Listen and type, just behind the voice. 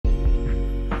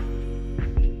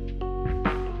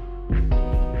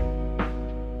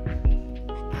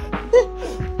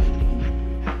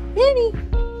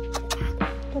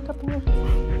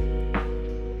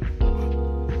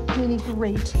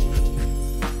Great.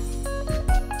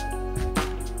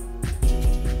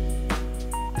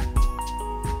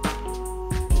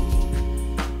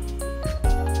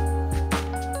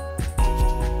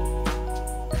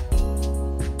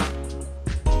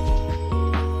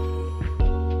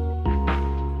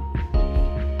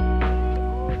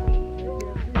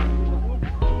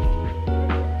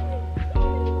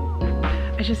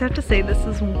 I just have to say this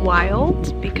is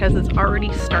wild because it's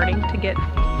already starting to get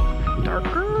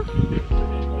darker.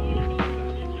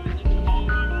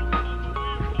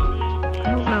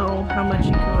 I don't know how much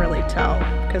you can really tell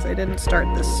because I didn't start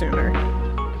this sooner.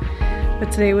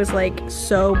 But today was like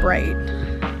so bright.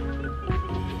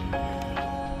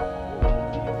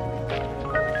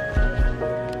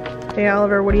 Hey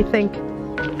Oliver, what do you think?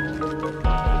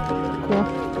 Cool.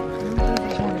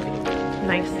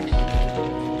 Nice.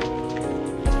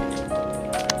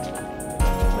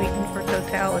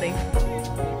 Totality.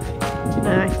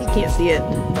 Nah, you can't see it.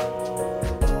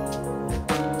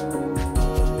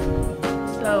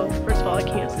 So, first of all, I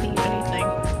can't see anything.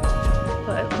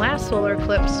 But last solar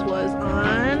eclipse was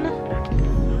on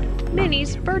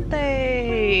Minnie's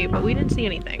birthday, but we didn't see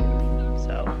anything.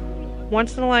 So,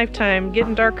 once in a lifetime,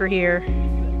 getting darker here.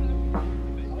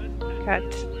 Got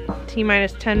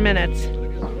T-minus 10 minutes.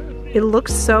 It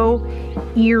looks so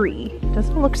eerie.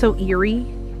 Doesn't it look so eerie?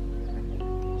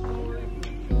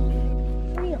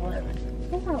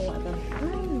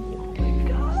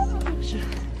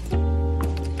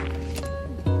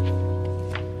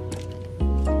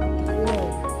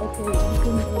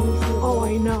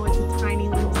 No, it's a tiny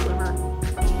little sliver.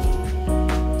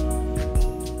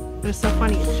 But it's so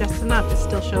funny, it's just enough. It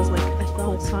still shows like a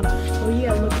full sun. Oh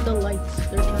yeah, look at the lights.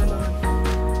 They're turned on.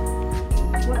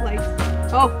 What lights?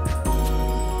 Oh!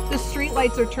 The street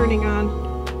lights are turning on.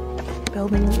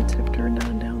 Building lights have turned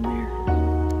on down there.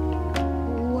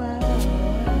 Wow.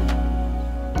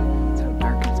 That's how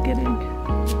dark it's getting.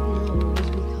 No, it's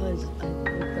because I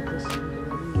looked at this.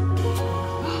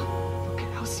 Look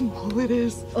at how small it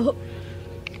is. Oh.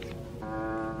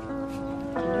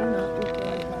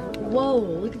 Whoa,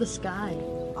 look at the sky.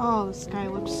 Oh, the sky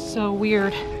looks so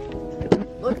weird.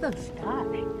 Look at the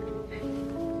sky.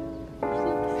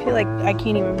 I feel like I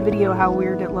can't even video how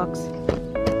weird it looks.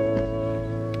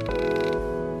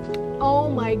 Oh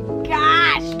my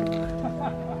gosh!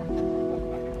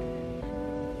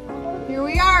 Here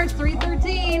we are, it's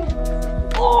 3:13.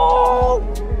 Oh!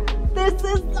 This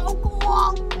is so cool!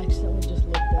 I accidentally just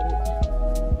looked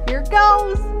at it. Here it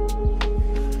goes!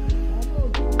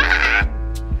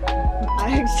 I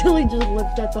accidentally just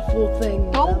looked at the full thing.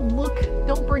 Don't look,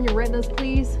 don't burn your retinas,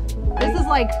 please. This is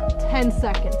like 10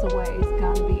 seconds away, it's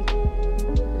gotta be.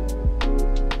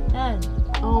 10.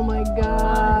 Oh my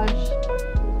gosh.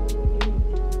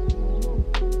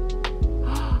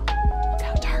 Look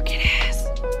how dark it is.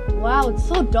 Wow, it's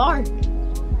so dark.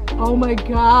 Oh my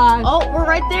gosh. Oh, we're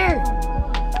right there.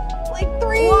 Like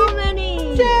 3,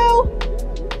 Minnie. 2,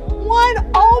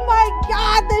 1. Oh my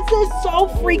god, this is so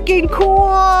freaking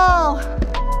cool.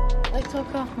 I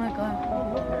took off my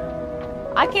glasses.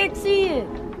 I can't see it.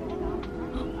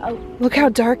 Oh. Look how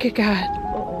dark it got.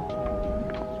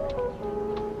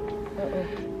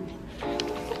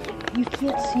 You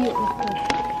can't see it with the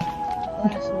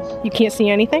glasses. You can't see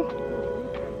anything?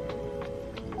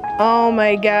 Oh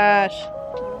my gosh.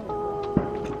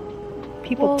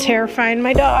 People terrifying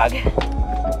my dog.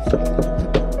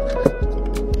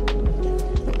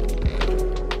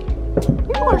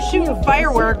 People are shooting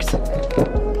fireworks. I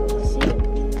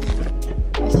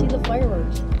see the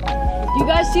fireworks. Do you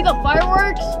guys see the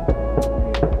fireworks?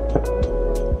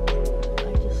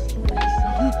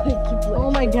 Oh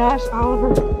my gosh,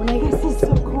 Oliver. This is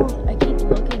so cool. I keep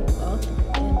looking up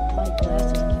and my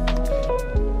glasses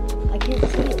I can't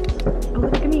see it. Oh,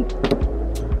 look at me.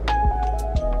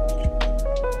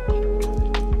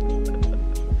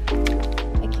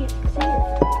 I can't see it.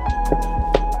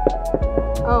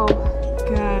 Oh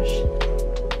gosh.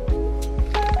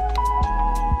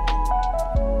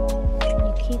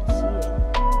 You can't see it.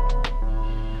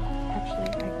 Actually, I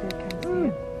can kind of see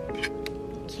it.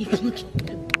 Keep looking.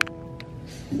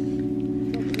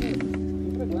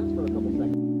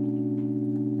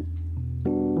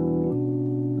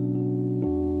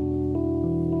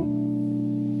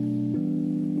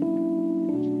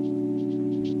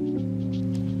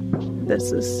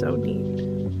 This is so neat.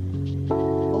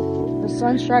 The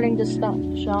sun's starting to stop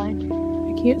shine.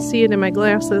 I can't see it in my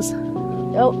glasses.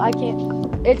 Oh, I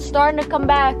can't. It's starting to come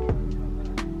back.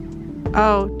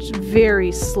 Oh,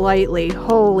 very slightly.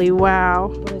 Holy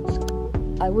wow. But it's,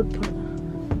 I would put.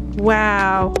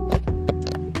 Wow.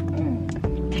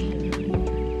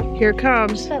 Here it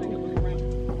comes.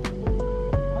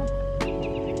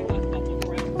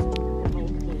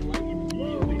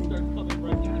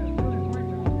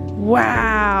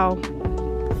 Wow.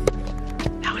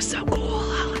 That was so cool,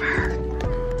 Oliver.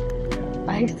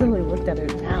 I accidentally looked at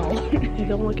it now. You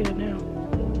don't look at it now.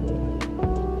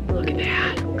 Look at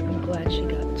that. I'm glad she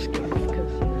got scared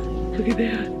because Look at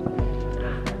that.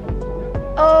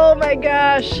 Oh my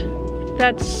gosh.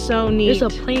 That's so neat. there's a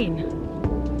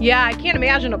plane. Yeah, I can't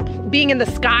imagine being in the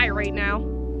sky right now.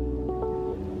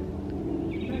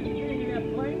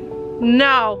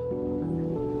 No.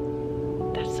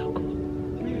 That's so cool.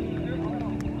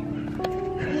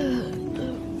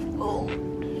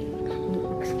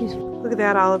 Excuse me. Look at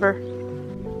that, Oliver.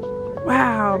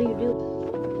 Wow. What do you do?